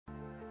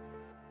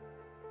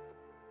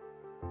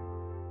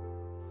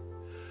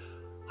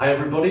Hi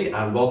everybody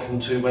and welcome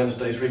to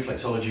Wednesday's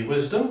Reflexology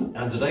Wisdom,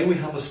 and today we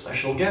have a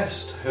special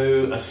guest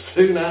who, as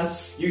soon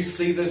as you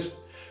see this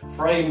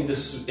frame,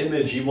 this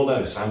image, you will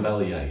know Sam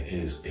Belyea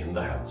is in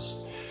the house.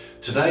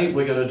 Today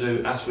we're going to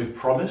do, as we've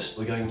promised,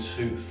 we're going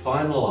to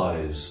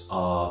finalise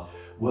our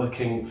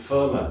working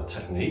firmer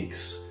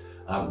techniques,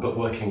 but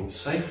working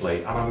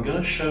safely, and I'm going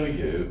to show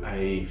you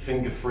a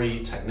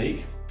finger-free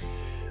technique,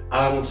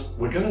 and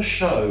we're going to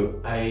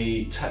show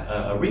a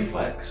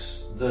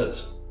reflex that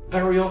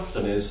very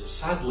often is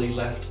sadly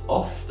left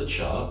off the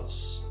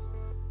charts,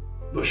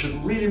 but should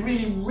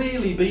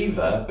really be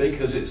there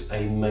because it's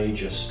a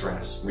major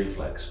stress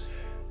reflex.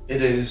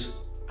 It is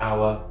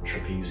our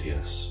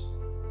trapezius.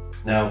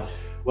 Now,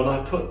 when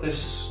I put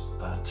this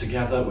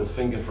together with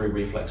finger-free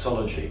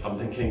reflexology, I'm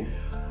thinking,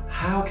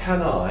 how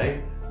can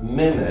I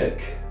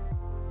mimic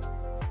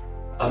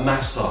a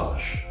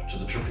massage to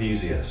the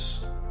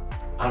trapezius?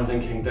 I'm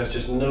thinking there's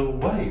just no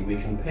way we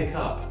can pick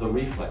up the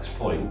reflex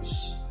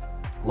points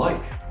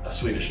like a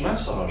Swedish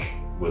massage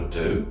would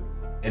do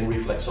in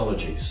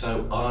reflexology.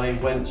 So I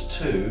went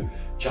to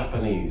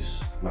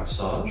Japanese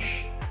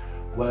massage,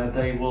 where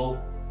they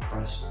will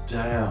press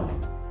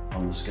down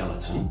on the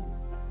skeleton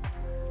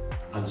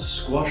and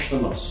squash the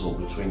muscle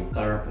between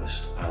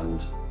therapist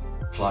and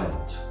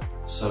client.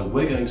 So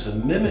we're going to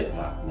mimic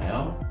that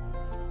now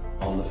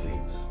on the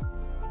feet.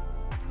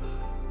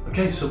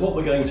 Okay, so what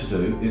we're going to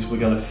do is we're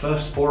going to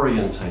first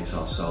orientate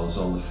ourselves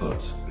on the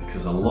foot,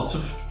 because a lot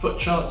of foot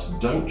charts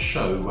don't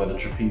show where the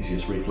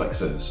trapezius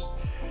reflex is.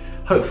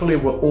 Hopefully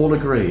we're all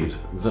agreed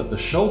that the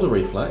shoulder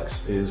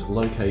reflex is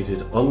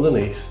located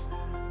underneath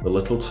the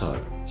little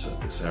toe, so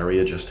this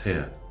area just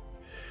here.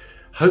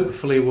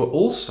 Hopefully we're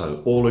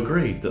also all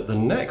agreed that the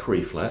neck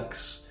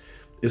reflex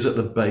is at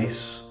the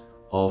base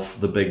of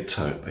the big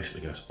toe. It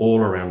basically goes all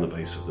around the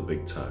base of the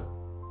big toe.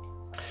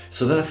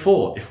 So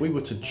therefore, if we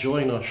were to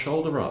join our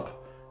shoulder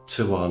up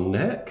to our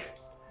neck,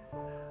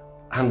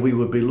 and we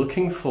would be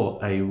looking for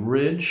a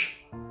ridge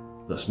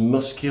that's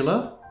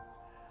muscular,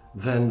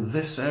 then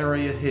this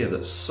area here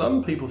that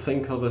some people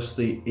think of as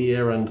the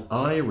ear and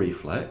eye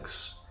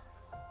reflex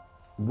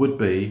would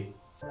be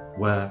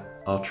where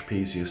our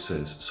trapezius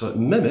is. So it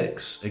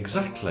mimics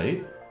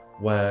exactly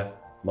where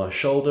my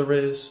shoulder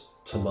is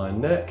to my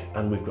neck,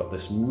 and we've got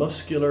this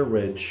muscular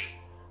ridge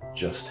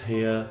just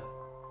here.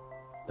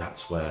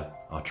 That's where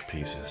our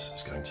trapezius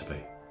is going to be.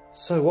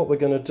 So what we're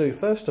going to do,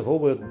 first of all,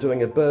 we're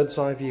doing a bird's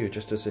eye view,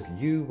 just as if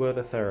you were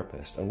the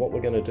therapist. And what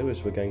we're going to do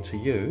is we're going to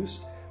use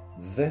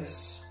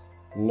this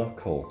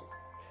knuckle.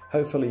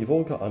 Hopefully you've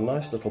all got a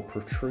nice little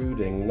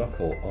protruding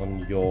knuckle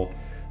on your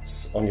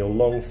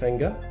long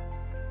finger.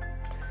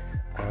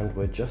 And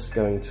we're just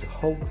going to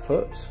hold the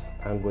foot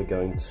and we're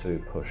going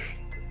to push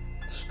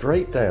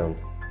straight down,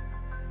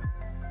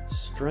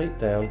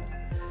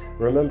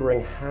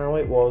 remembering how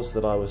it was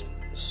that I was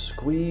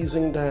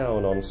squeezing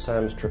down on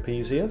Sam's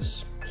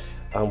trapezius,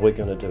 and we're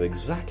going to do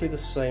exactly the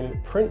same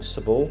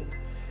principle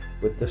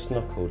with this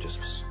knuckle,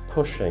 just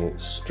pushing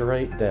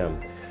straight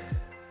down.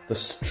 The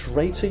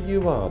straighter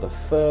you are, the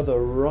further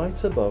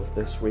right above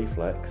this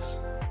reflex,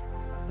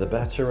 the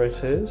better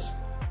it is.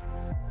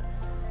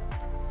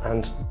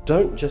 And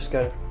don't just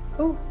go,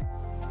 oh,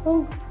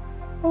 oh,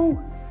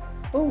 oh,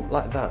 oh,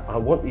 like that. I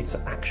want you to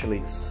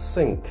actually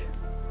sink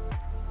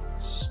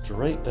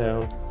straight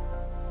down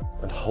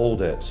and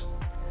hold it.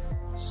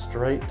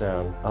 Straight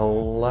down.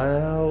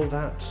 Allow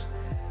that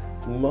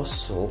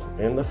muscle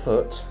in the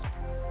foot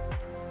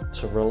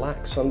to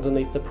relax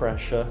underneath the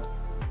pressure,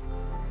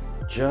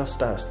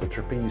 just as the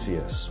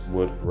trapezius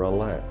would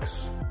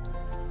relax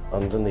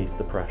underneath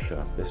the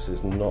pressure. This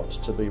is not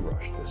to be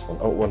rushed, this one.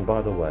 Oh, and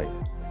by the way,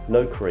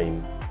 no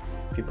cream.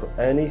 If you put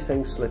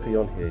anything slippy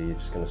on here, you're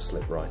just going to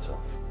slip right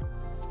off.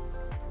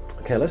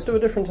 Okay, let's do a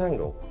different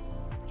angle.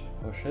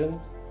 Push in,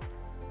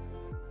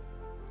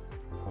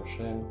 push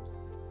in,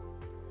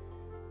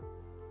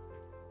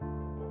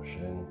 push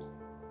in,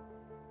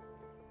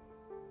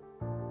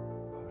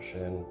 push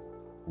in,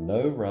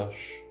 no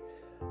rush,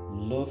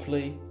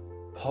 lovely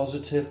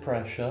positive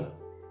pressure.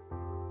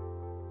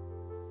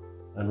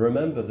 And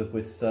remember that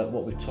with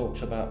what we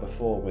talked about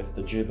before with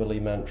the Jubilee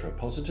mantra,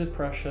 positive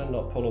pressure,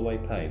 not pull away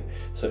pain.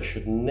 So it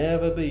should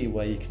never be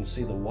where you can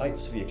see the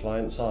whites of your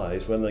client's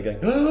eyes when they're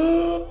going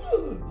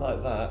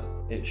like that.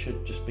 It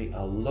should just be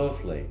a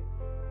lovely,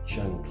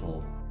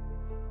 gentle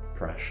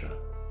pressure.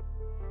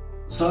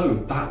 So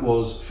that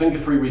was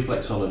finger-free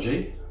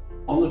reflexology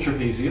on the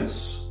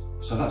trapezius.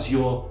 So that's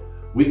your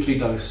weekly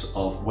dose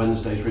of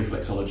Wednesday's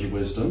Reflexology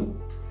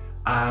Wisdom.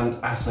 And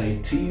as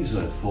a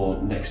teaser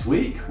for next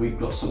week, we've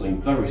got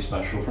something very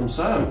special from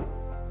Sam.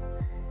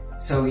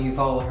 So you've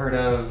all heard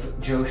of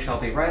Joe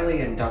Shelby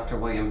Riley and Dr.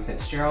 William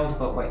Fitzgerald,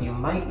 but what you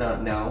might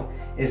not know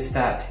is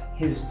that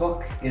his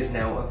book is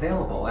now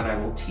available, and I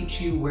will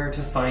teach you where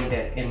to find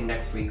it in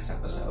next week's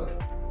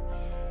episode.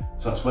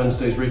 So that's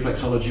Wednesday's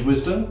Reflexology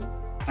Wisdom.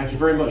 Thank you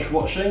very much for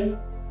watching.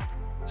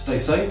 Stay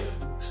safe,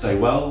 stay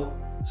well,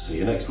 see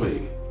you next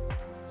week.